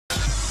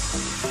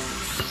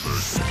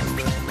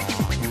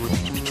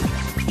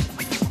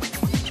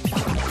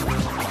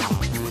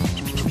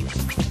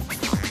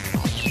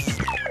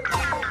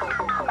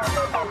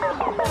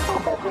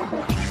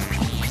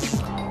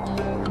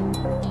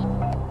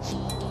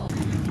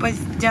Pues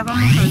ya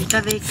vamos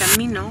ahorita de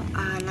camino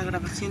a la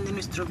grabación de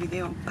nuestro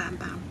video. Pam,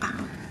 pam,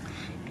 pam.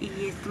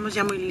 Y estamos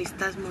ya muy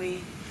listas, muy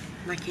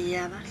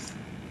maquilladas.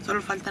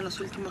 Solo faltan los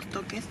últimos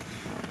toques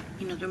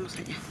y nos vemos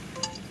allá.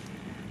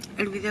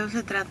 El video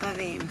se trata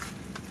de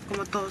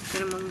cómo todos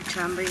tenemos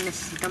mucha hambre y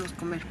necesitamos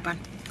comer pan.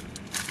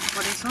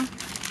 Por eso,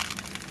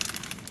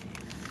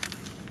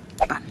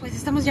 pan. Pues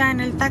estamos ya en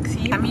el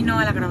taxi, camino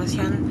a la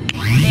grabación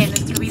de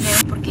nuestro video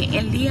porque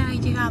el día ha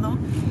llegado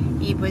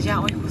y pues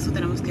ya hoy justo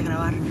tenemos que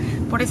grabar.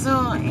 Por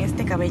eso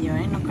este cabello,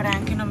 no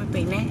crean que no me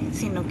peiné,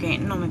 sino que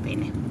no me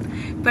peiné.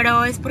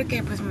 Pero es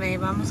porque pues me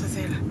vamos a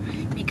hacer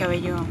mi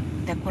cabello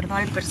de acuerdo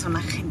al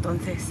personaje,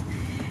 entonces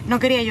no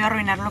quería yo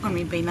arruinarlo con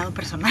mi peinado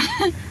personal.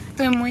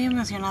 Estoy muy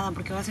emocionada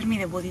porque va a ser mi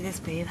debut y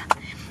despedida,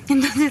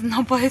 entonces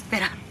no puedo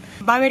esperar.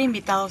 Va a haber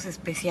invitados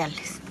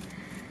especiales.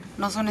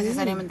 No son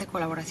necesariamente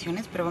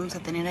colaboraciones, pero vamos a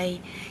tener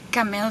ahí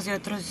cameos de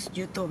otros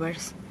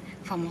youtubers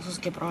famosos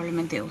que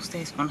probablemente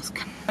ustedes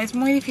conozcan. Es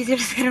muy difícil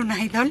ser un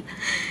idol,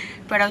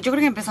 pero yo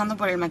creo que empezando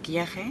por el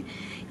maquillaje.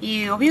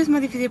 Y obvio es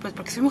más difícil pues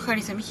porque soy mujer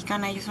y soy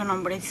mexicana, ellos son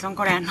hombres y son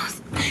coreanos.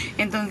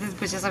 Entonces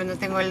pues ya saben, no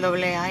tengo el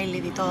doble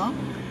eyelid y todo.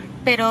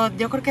 Pero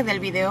yo creo que del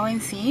video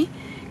en sí,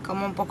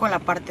 como un poco la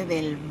parte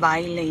del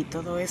baile y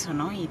todo eso,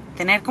 ¿no? Y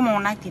tener como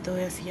una actitud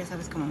así, ya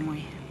sabes, como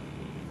muy...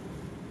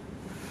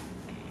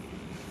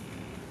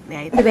 de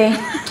ahí.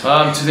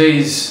 Today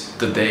is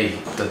the day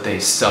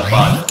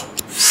Sabado.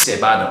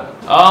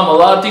 A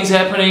lot of things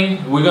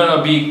happening. We're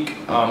gonna be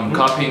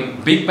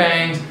copying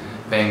BigBang,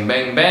 bang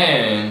bang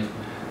bang,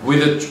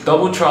 with a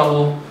double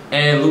trouble,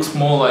 and it looks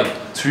more like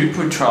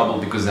triple trouble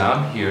because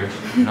I'm here.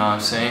 You know what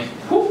I'm saying?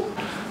 Woo.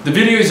 The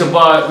video is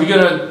about we're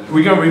gonna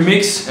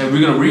remix and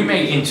we're gonna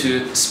remake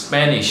into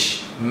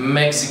Spanish,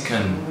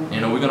 Mexican. You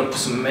know, we're gonna put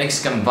some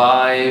Mexican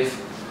vibe.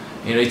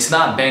 You know, it's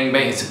not bang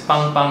bang, it's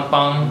bang bang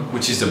bang,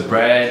 which is the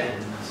bread,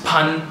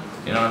 pan.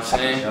 You know what I'm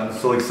saying? I'm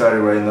so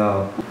excited right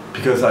now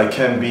because I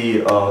can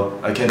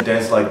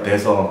dance like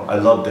that song. I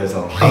love that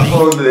song. I'm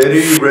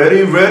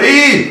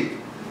ready.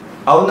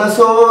 Auna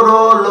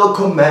solo lo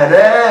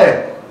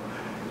comeré.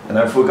 And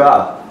I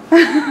forgot.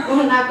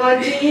 Una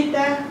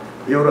cosita.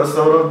 You're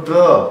solo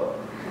the.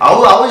 I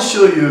will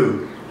show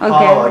you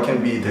how I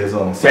can be that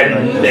song.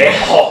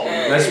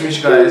 Nice to meet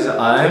you guys.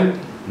 I'm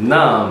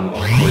Nam,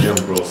 Korean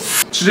bro.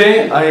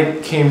 Today I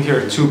came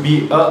here to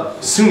be a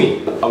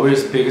Sunni. I will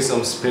speak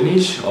some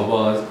Spanish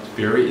about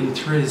very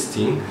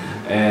interesting,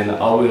 and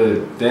I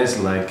will dance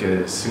like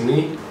a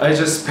Sunni. I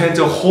just spent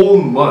a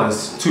whole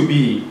month to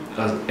be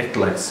act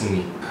like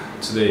Sunni.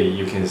 Today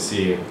you can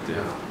see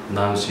the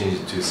Nam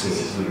changed to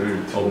Sunni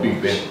or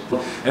BigBang,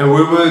 and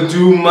we will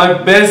do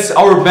our best,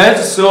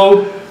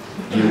 so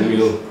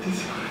you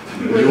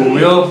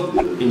will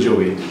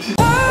enjoy it.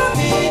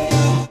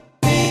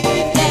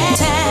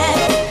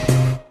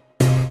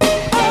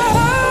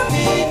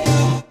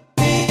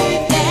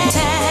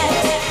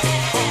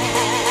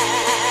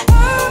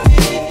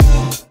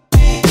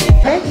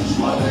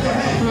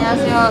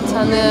 안녕하세요.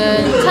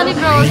 저는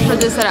카니브라우스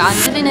프로듀서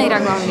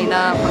안젤리나이라고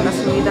합니다.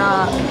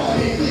 반갑습니다.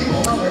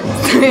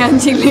 Soy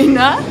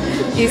Angelina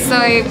y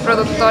soy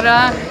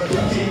productora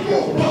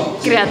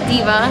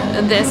creativa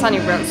de Sunny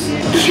Bros.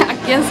 ¿A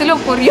quién se le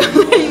ocurrió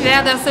la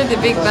idea de hacer The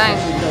Big Bang?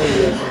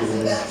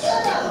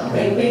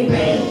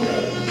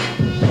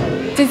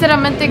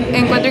 Sinceramente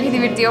encuentro que es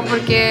divertido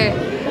porque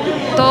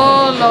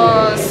todos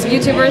los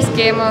youtubers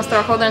que hemos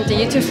trabajado durante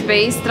YouTube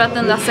Space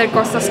tratan de hacer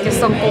cosas que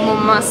son como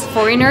más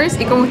foreigners,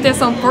 y como ustedes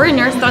son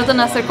foreigners tratan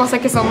de hacer cosas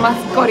que son más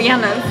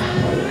coreanas,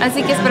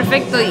 así que es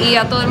perfecto y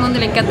a todo el mundo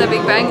le encanta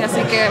Big Bang,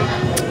 así que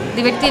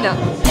divertido.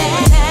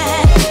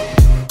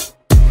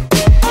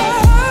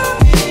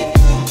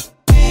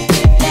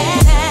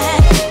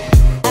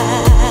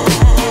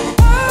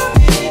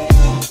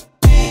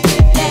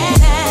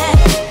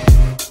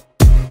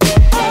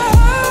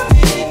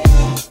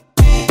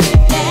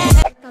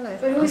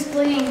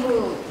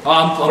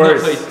 I'm gonna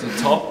play the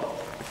top.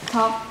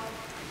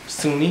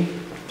 Sunni.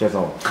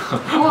 죄송.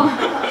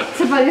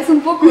 Se parece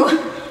un poco.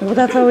 Well,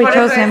 that's how we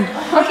chose him.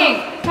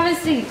 Okay, come and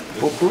see.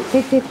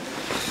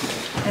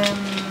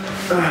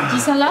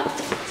 Gisela?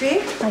 ¿Sí?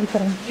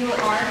 You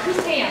are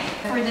Corea.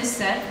 For this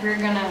set, we're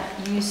gonna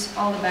use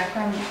all the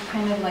background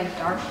kind of like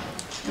dark.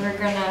 We're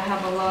gonna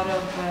have a lot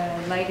of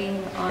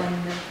lighting on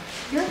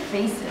your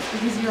faces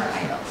because you're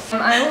idols.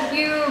 I hope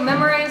you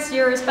memorize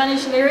your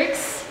Spanish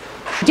lyrics.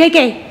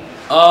 JK.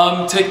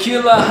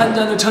 테킬라 한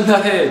잔을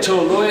전달해. 저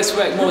로에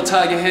스웩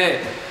못하게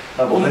해.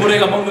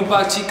 옴브레가 먹는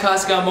빵,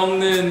 치카스가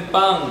먹는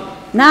빵.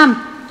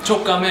 남.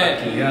 촉감해.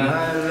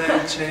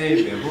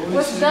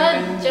 What's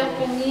that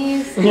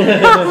Japanese?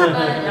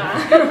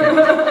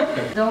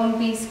 Don't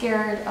be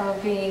scared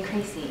of being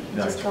crazy.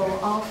 Just go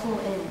all full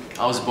in.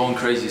 I was born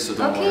crazy, so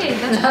don't worry. Okay,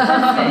 that's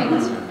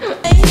perfect.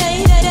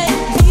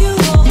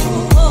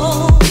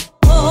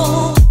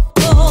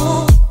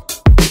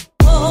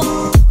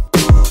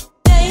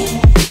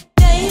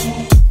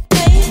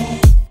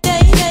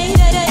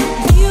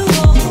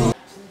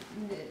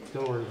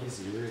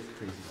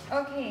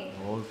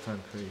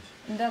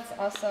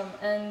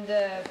 and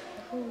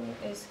who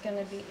is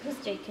gonna be? Who's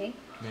JK?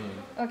 Me.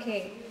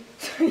 Okay,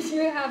 so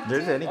you have.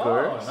 There's to... any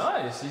girls? Oh,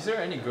 nice. Is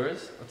there any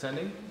girls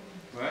attending?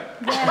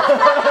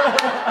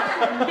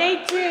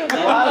 They too.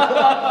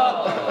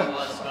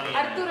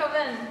 Arturo,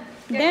 ven.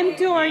 Them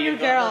two are your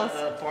girls.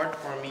 Part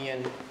for me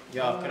and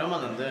야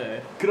그러면 안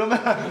돼. 그러면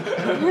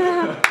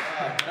그러면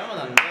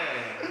안 돼.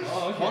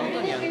 Wouldn't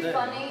it be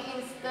funny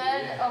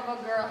instead of a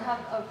girl have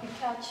a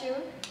Pikachu?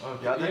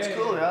 yeah, that's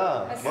cool.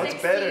 Yeah, A much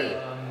sexy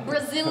better.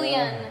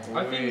 Brazilian.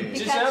 I think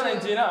Pikachu. Gisela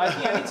and Gina, I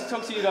think I need to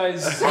talk to you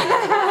guys.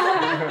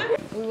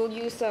 We will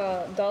use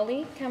a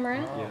dolly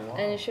camera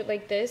and shoot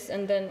like this,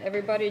 and then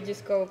everybody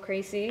just go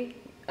crazy.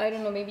 I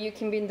don't know, maybe you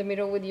can be in the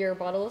middle with your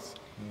bottles,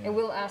 and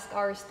we'll ask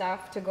our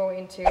staff to go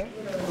into.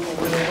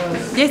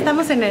 Ya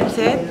estamos en el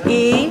set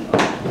y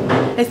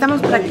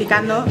estamos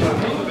practicando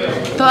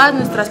todas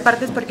nuestras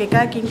partes porque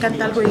cada quien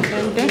canta algo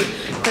diferente,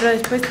 pero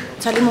después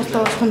salimos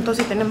todos juntos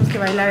y tenemos que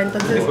bailar,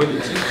 entonces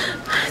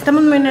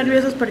estamos muy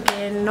nerviosos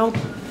porque no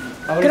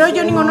creo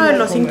yo ninguno de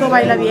los 5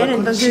 baila bien,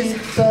 entonces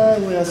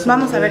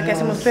vamos a ver qué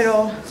hacemos,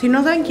 pero si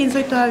no saben quién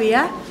soy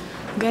todavía,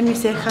 vean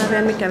mis cejas,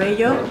 vean mi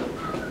cabello.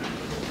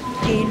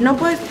 Y no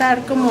puedo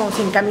estar como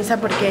sin camisa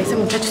porque ese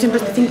muchacho siempre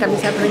está sin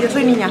camisa, pero yo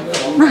soy niña.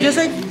 Yo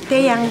soy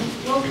Taeyang.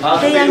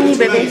 Taeyang mi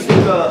bebé.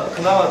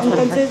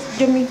 Entonces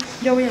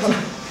yo voy a hacer.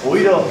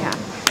 오히려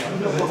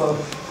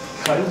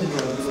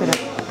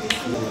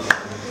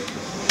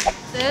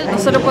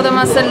Nosotros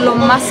podemos hacer lo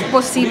más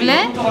posible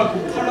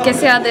que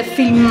sea de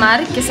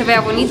filmar, que se vea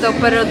bonito,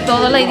 pero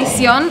toda la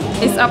edición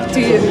es up to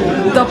you,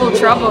 double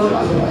trouble.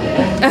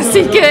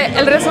 Así que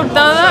el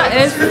resultado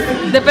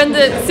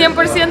depende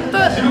 100%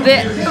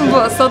 de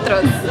vosotros.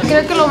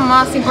 Creo que lo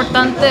más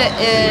importante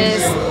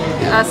es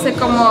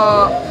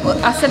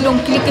hacerle un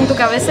clic en tu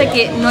cabeza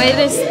que no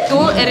eres tú,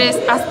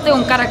 hazte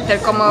un carácter,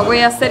 como voy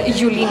a ser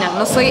Julina,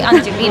 no soy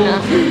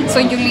Angelina,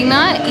 soy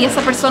Julina y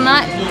esa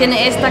persona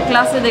tiene esta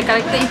clase de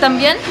carácter y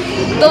también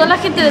toda la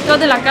gente detrás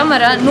de la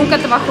cámara nunca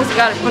te va a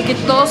juzgar porque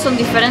todos son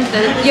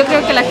diferentes. Yo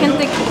creo que la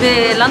gente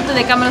delante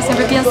de cámara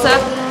siempre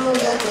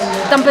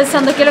están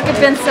pensando qué es lo que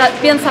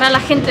pensará la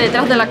gente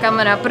detrás de la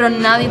cámara, pero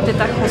nadie te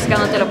está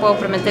juzgando, te lo puedo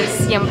prometer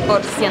 100%,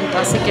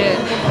 así que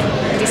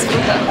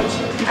disfruta.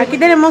 Aquí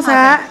tenemos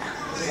a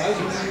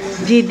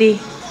GD,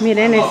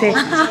 miren ese.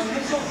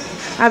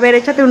 A ver,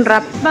 échate un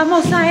rap.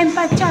 Vamos a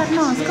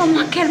empacharnos como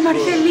aquel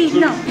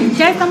marcelino.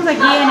 Ya estamos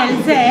aquí en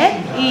el set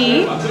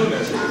y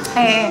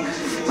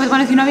pues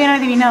bueno, si no habían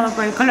adivinado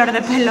por el color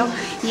de pelo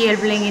y el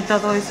bling y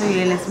todo eso y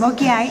el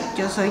smokey eye,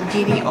 yo soy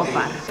GD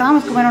Opar.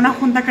 Estábamos como en una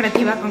junta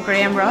creativa con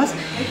Korean Bros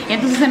y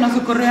entonces se nos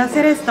ocurrió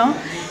hacer esto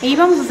e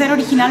íbamos a hacer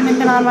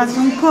originalmente nada más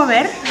un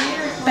cover,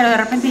 pero de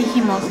repente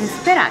dijimos,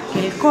 espera,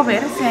 que el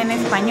cover sea en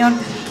español.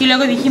 Y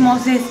luego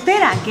dijimos,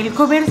 espera, que el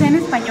cover sea en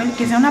español y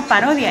que sea una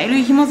parodia. Y luego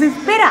dijimos,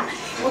 espera,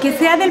 que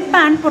sea del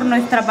pan por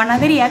nuestra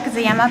panadería que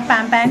se llama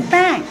Pan Pan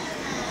Pan.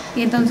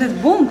 Y entonces,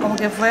 boom, como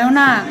que fue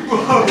una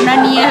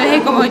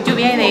nieve, como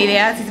lluvia de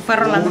ideas y se fue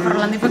rolando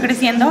y fue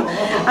creciendo.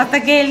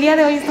 Hasta que el día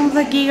de hoy estamos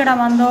aquí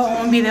grabando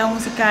un video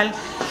musical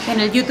en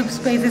el YouTube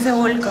Space de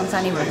Seúl con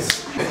Sunny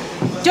Bros.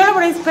 Yo la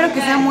verdad espero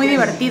que sea muy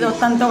divertido,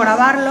 tanto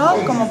grabarlo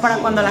como para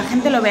cuando la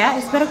gente lo vea.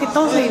 Espero que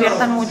todos se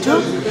diviertan mucho.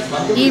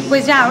 Y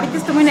pues ya, ahorita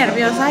estoy muy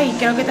nerviosa y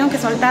creo que tengo que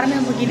soltarme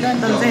un poquito,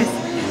 entonces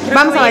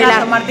vamos a bailar,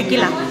 a tomar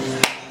tequila.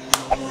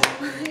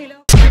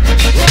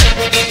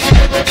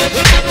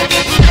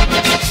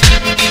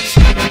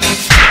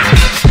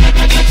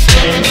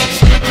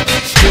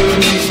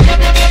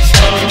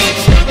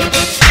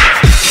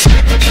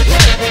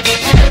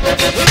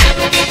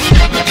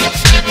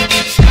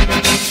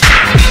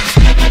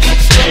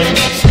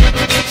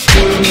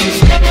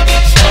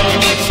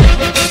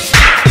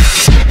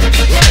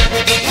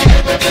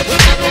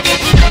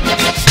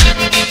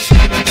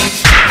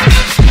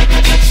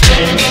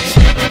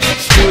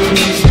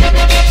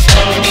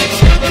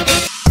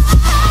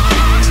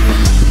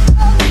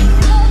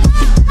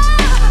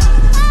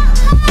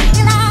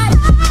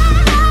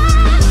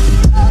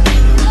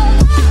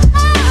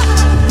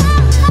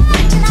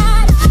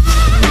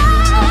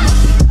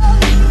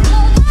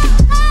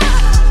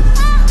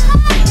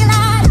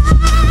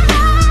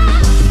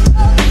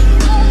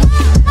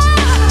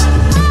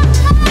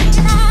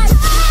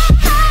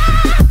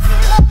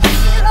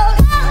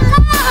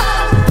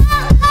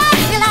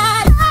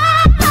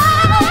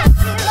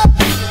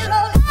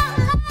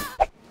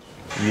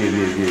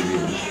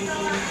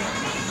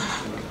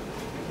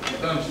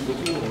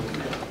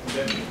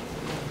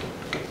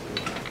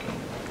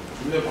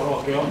 바로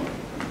갈게요.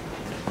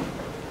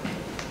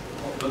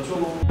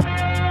 연초로.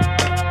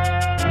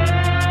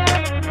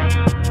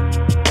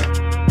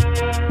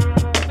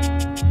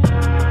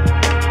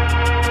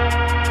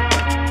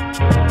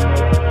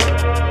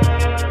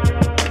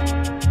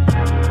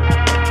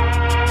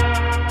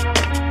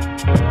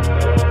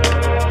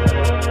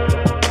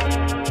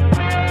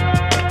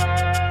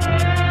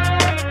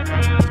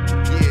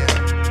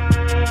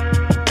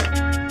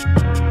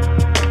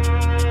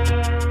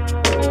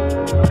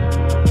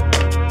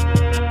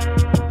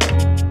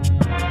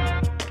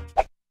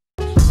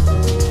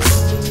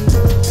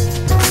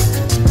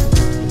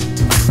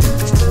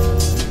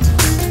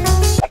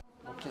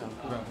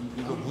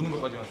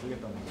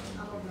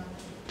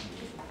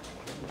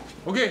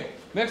 오케이,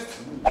 넥스트.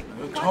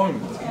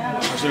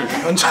 처음입니다. 사실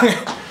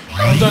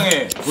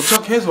현장에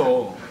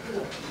도착해서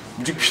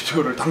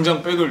뮤직비디오를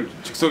당장 백을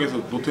즉석에서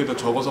노트에다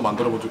적어서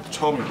만들어본 적도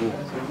처음이고,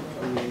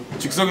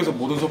 즉석에서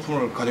모든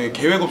소품을 가장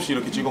계획 없이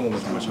이렇게 찍어본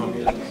건 정말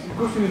처음이에요.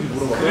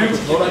 메뉴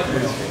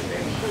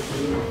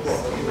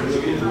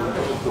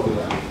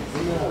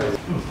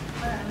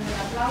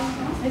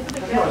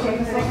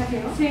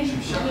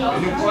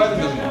꺼야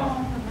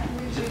된다며.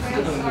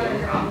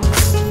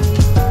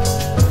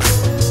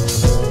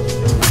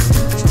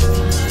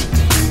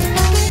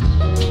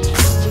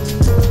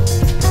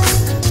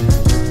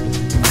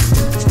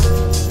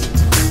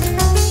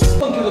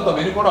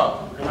 메뉴 꺼라.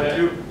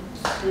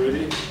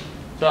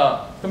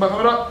 자, 스탠바이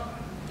카메라.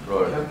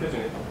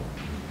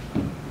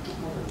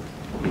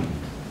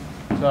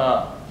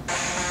 자.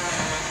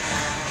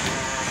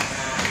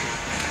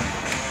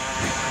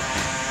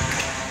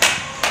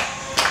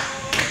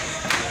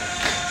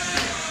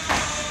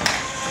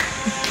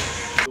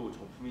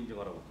 정품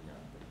인증하라고 그냥.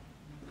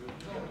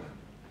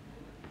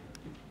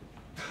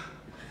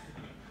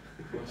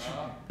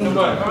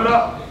 스탠바이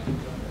카메라.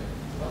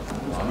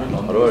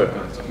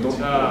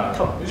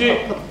 자, 유지.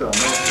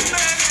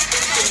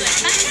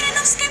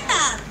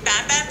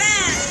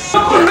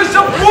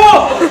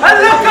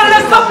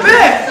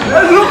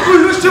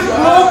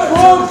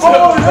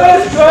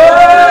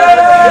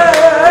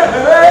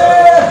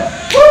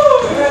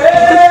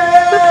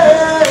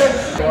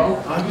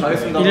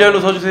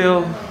 일렬로 서주세요.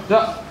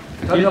 자,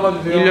 자리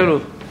잡아주세요.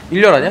 일렬로.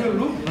 일렬 아니야?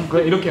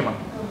 그래, 이렇게만.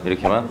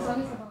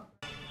 이렇게만.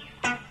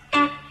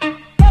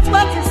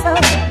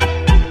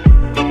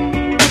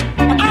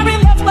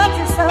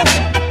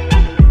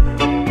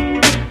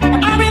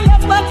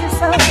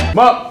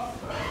 막.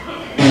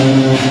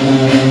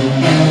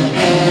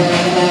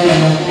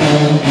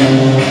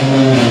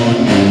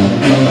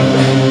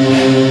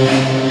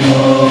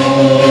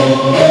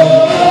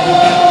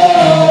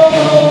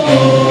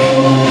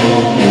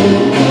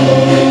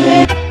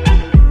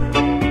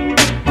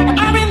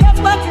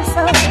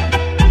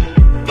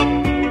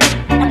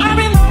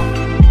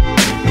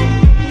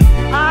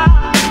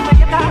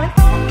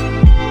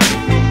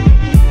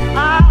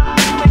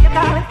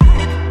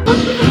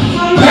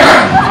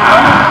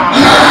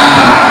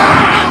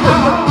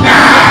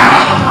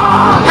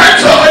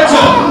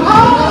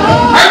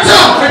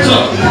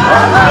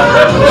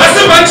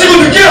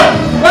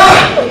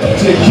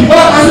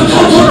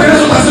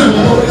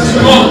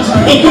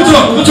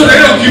 붙여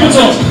내려 귀부터.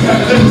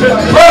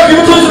 아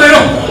귀부터 내려.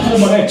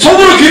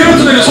 손으로 귀를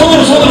붙여 내려.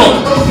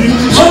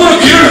 손으로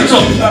귀를 붙여.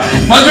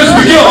 만지면서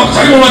느껴.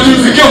 자기 몸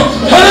만지면서 느껴.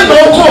 혀는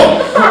넣고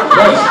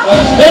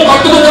몸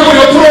각도도 들고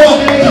옆으로.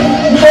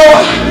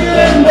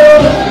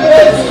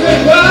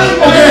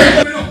 오케이.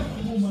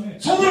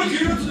 손으로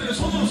귀를 붙여 내려.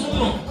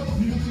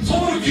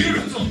 손으로 귀를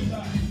붙여.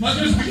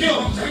 만지면서 느껴.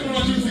 자기 몸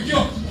만지면서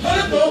느껴.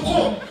 혀는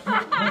넣고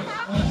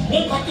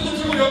몸 각도도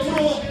들고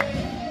옆으로.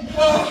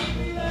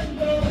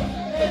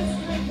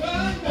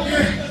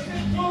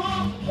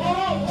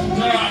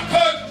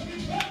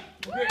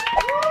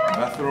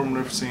 Bathroom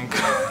lip sync.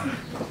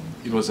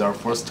 It was our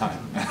first time.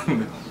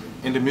 And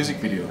in the music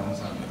video,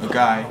 a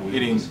guy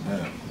eating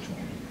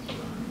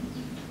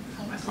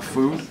a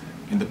food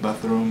in the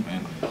bathroom,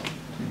 and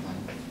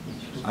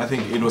I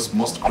think it was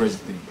most crazy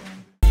thing.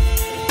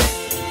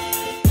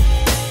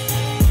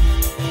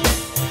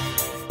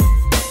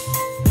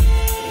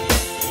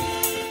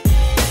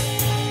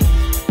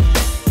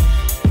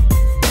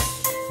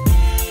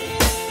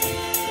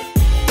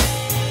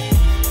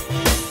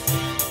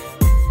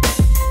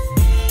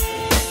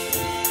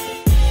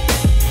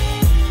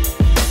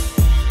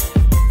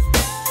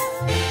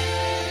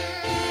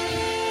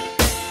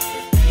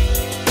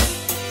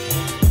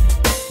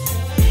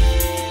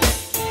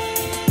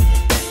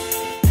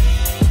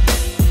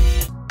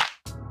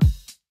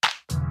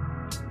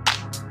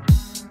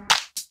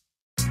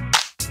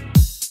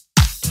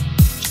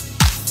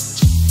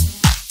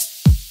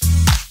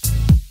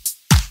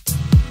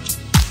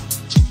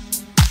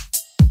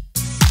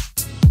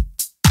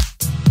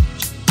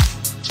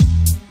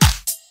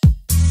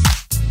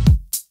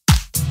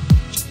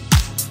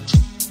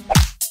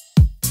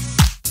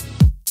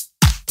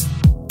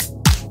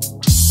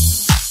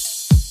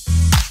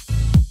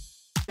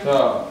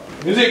 자,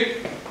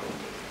 뮤직!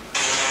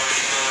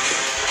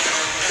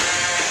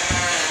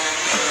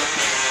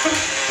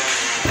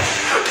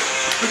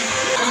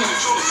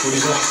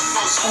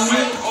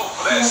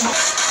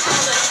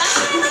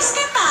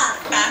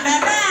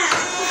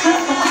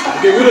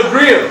 Okay, with a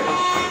drill.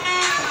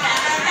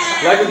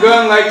 Like a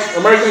gun, like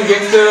American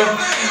gangster.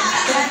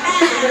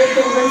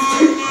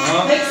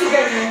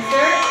 Mexican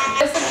gangster.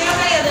 Esto quiero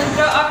que ahí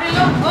adentro,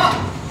 ábrelo. Oh,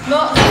 no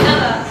hay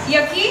nada. Y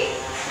aquí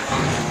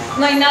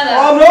no hay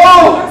nada. Oh no!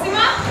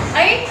 Próxima,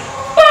 ahí.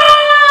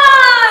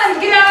 ¡Pan!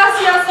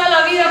 Gracias a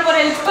la vida por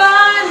el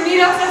pan.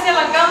 Miras hacia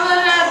la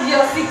cámara.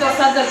 Diosito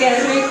santo, qué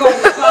rico el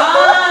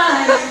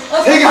pan.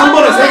 세 개 한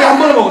번에 먹어. 세 개 한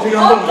번에 먹어.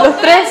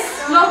 Los tres.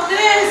 Los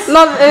tres.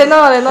 No,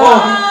 no.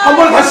 한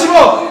번에 다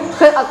씹어.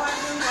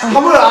 한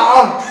번에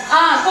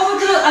Ah,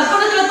 cómetelo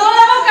toda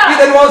la boca. Eat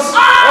at once.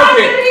 ¡Ah,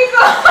 Okay. qué rico!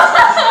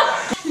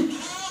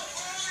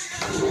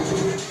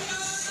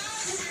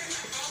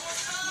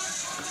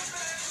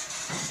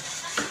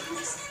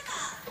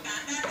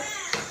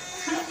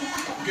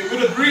 Get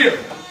with a drill.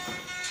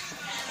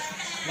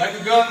 Like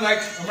a gun,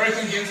 like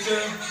American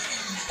gangster.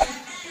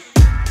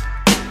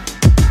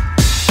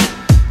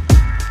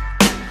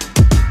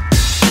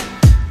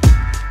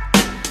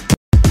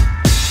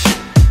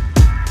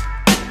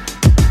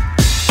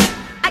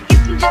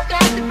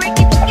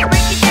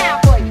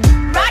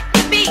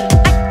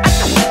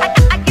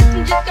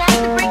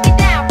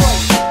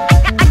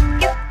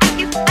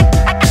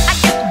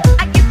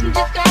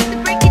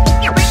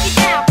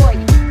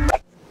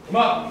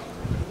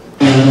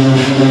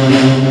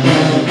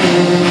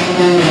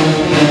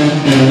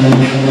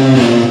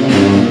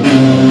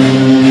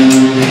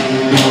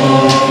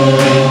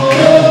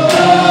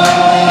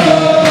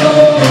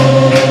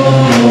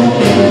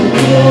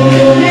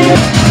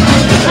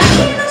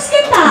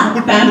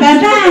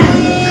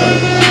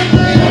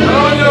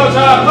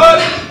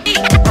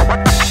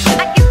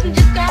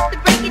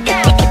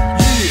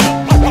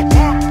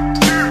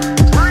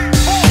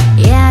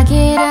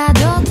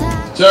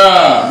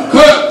 자,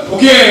 컷!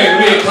 오케이,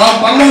 우리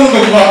다음 빵 먹는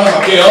거 그거 하나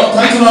갈게요.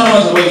 타이틀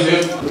하나만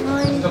잡아주세요.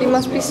 You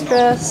must be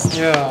stressed.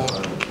 Yeah.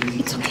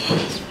 It's okay.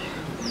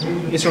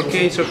 It's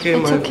okay, it's okay.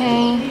 It's My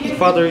okay.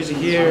 father is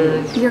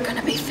here. You're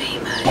gonna be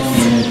famous.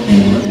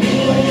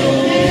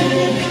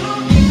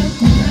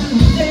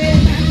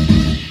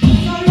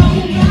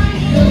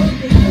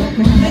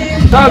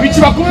 자, 위치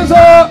바꾸면서!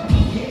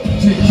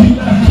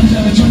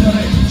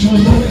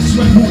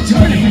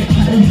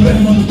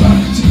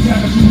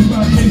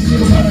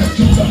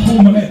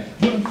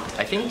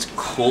 I think it's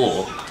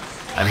cool.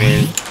 I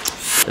mean,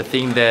 the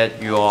thing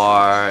that you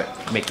are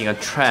making a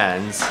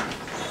trend,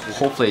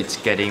 hopefully it's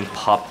getting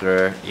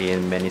popular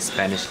in many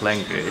Spanish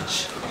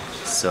language.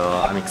 So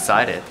I'm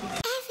excited.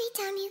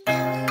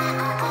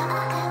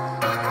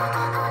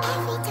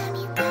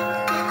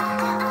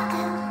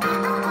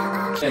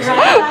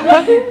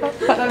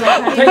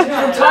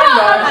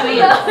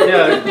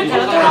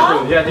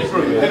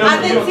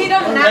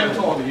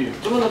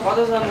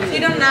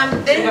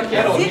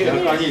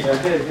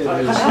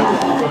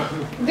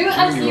 Do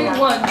as you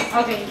want.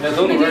 Okay.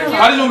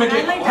 다리 좀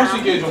이렇게 할 수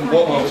있게 좀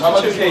뭐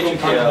잡아주시고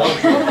좀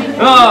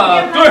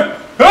하나, 둘,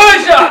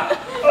 으쌰!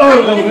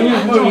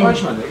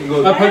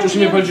 이거 발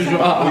조심해, 발 조심.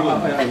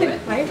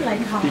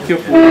 Be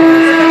careful.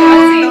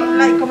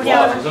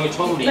 정성이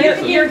처음으로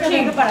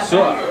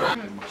이해했어.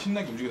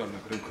 신나게 움직여달라.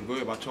 그래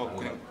그거에 맞춰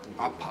그냥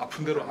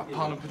아픈 대로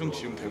아파하는 표정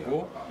지으면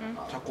되고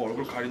자꾸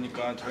얼굴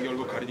가리니까 자기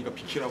얼굴 가리니까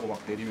비키라고 막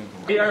내리면서.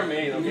 He's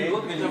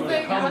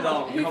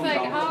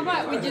like, how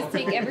about we just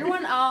take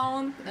everyone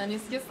out and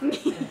it's just me.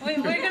 Wait,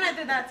 we're gonna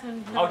do that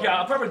soon. Okay,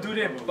 I'll probably do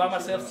that by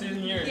myself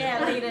sitting here.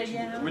 Yeah, later,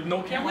 yeah. With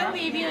no Can we camera.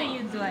 leave you and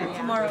you do it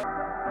tomorrow?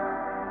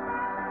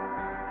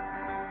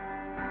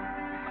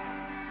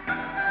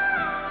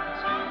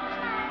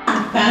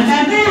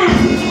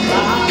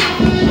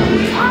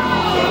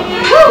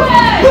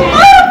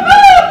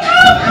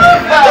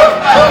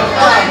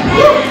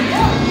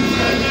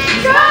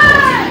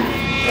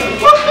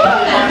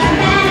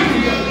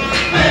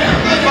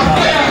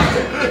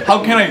 How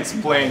can I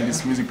explain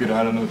this music video?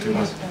 I don't know too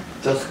much.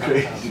 Just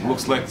crazy. It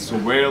looks like so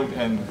wild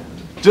and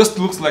just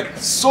looks like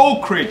so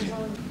crazy.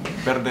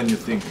 Better than you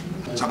think.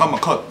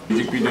 잠깐만 컷.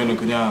 뮤직비디오는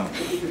그냥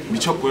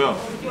미쳤고요.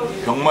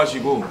 병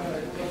마시고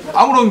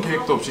아무런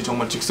계획도 없이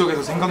정말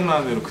즉석에서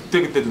생각나는 대로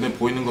그때그때 눈에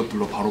보이는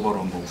것들로 바로바로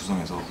한번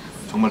구성해서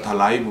정말 다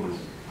라이브로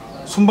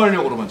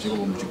순발력으로만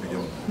찍어본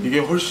뮤직비디오. 이게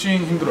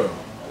훨씬 힘들어요.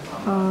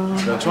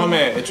 그러니까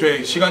처음에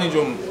애초에 시간이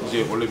좀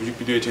이제 원래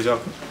뮤직비디오의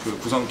제작 그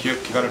구성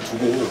기획 기간을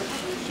두고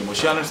이제 뭐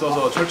시안을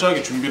써서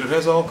철저하게 준비를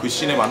해서 그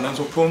씬에 맞는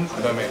소품,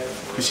 그다음에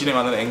그 씬에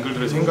맞는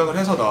앵글들을 생각을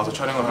해서 나와서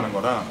촬영을 하는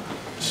거랑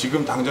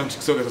지금 당장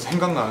즉석에서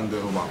생각나는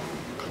대로 막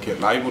그렇게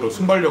라이브로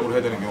순발력으로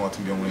해야 되는 경우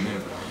같은 경우에는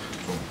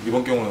좀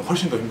이번 경우는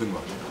훨씬 더 힘든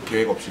것 같아요.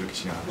 계획 없이 이렇게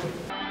진행하는 거.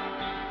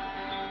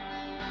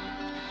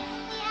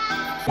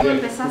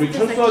 우리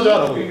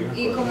철수하자라고 얘기를 할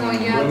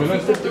거예요.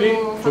 그러면은 스태프들이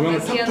조명을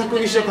탁탁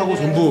끄기 시작하고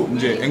전부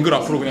이제 앵글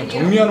앞으로 그냥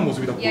정리하는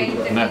모습이 다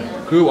보여요.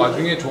 네. 그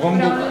와중에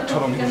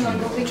조감독처럼 해주시면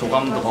돼요.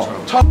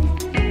 조감독처럼. 자,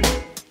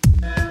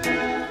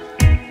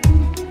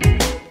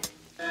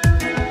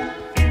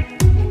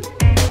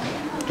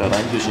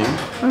 라인 조심.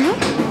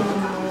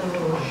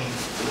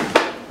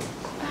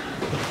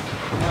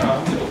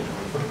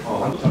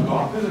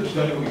 앞에서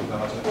기다리고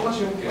있다가 제가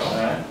똑같이 해볼게요.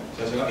 네.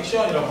 자, 제가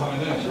액션이라고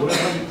하면은 노래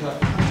하기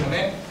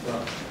전에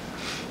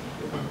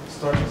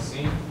스타트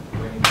씬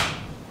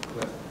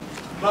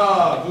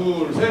하나,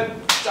 둘, 셋,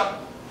 짝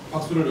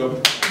박수를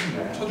옆에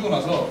쳐주고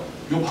나서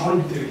요 바로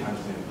밑에 이렇게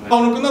앉으세요.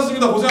 오늘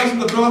끝났습니다.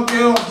 고생하셨습니다.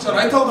 들어갈게요. 자,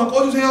 라이트하고 다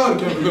꺼주세요.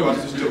 이렇게 하면 그거에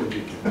맞춰서 진짜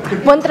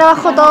움직일게요. Buen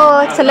trabajo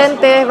todo,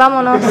 excelente,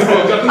 vámonos.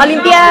 A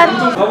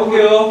limpiar.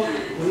 가볼게요.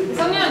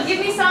 성현,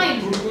 give me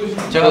sign.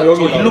 제가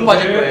여기 일로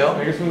빠질 거예요.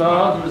 알겠습니다.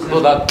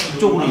 너 나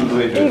이쪽으로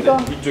인도해 줘. 이거,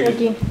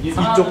 여기.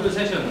 이쪽.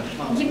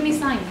 Give me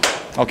sign.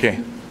 오케이.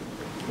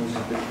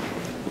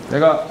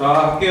 내가 자,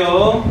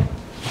 갈게요.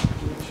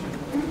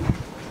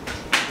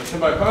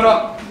 제발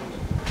카메라.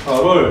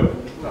 롤.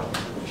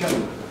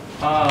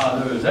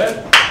 하나, 둘,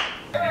 셋.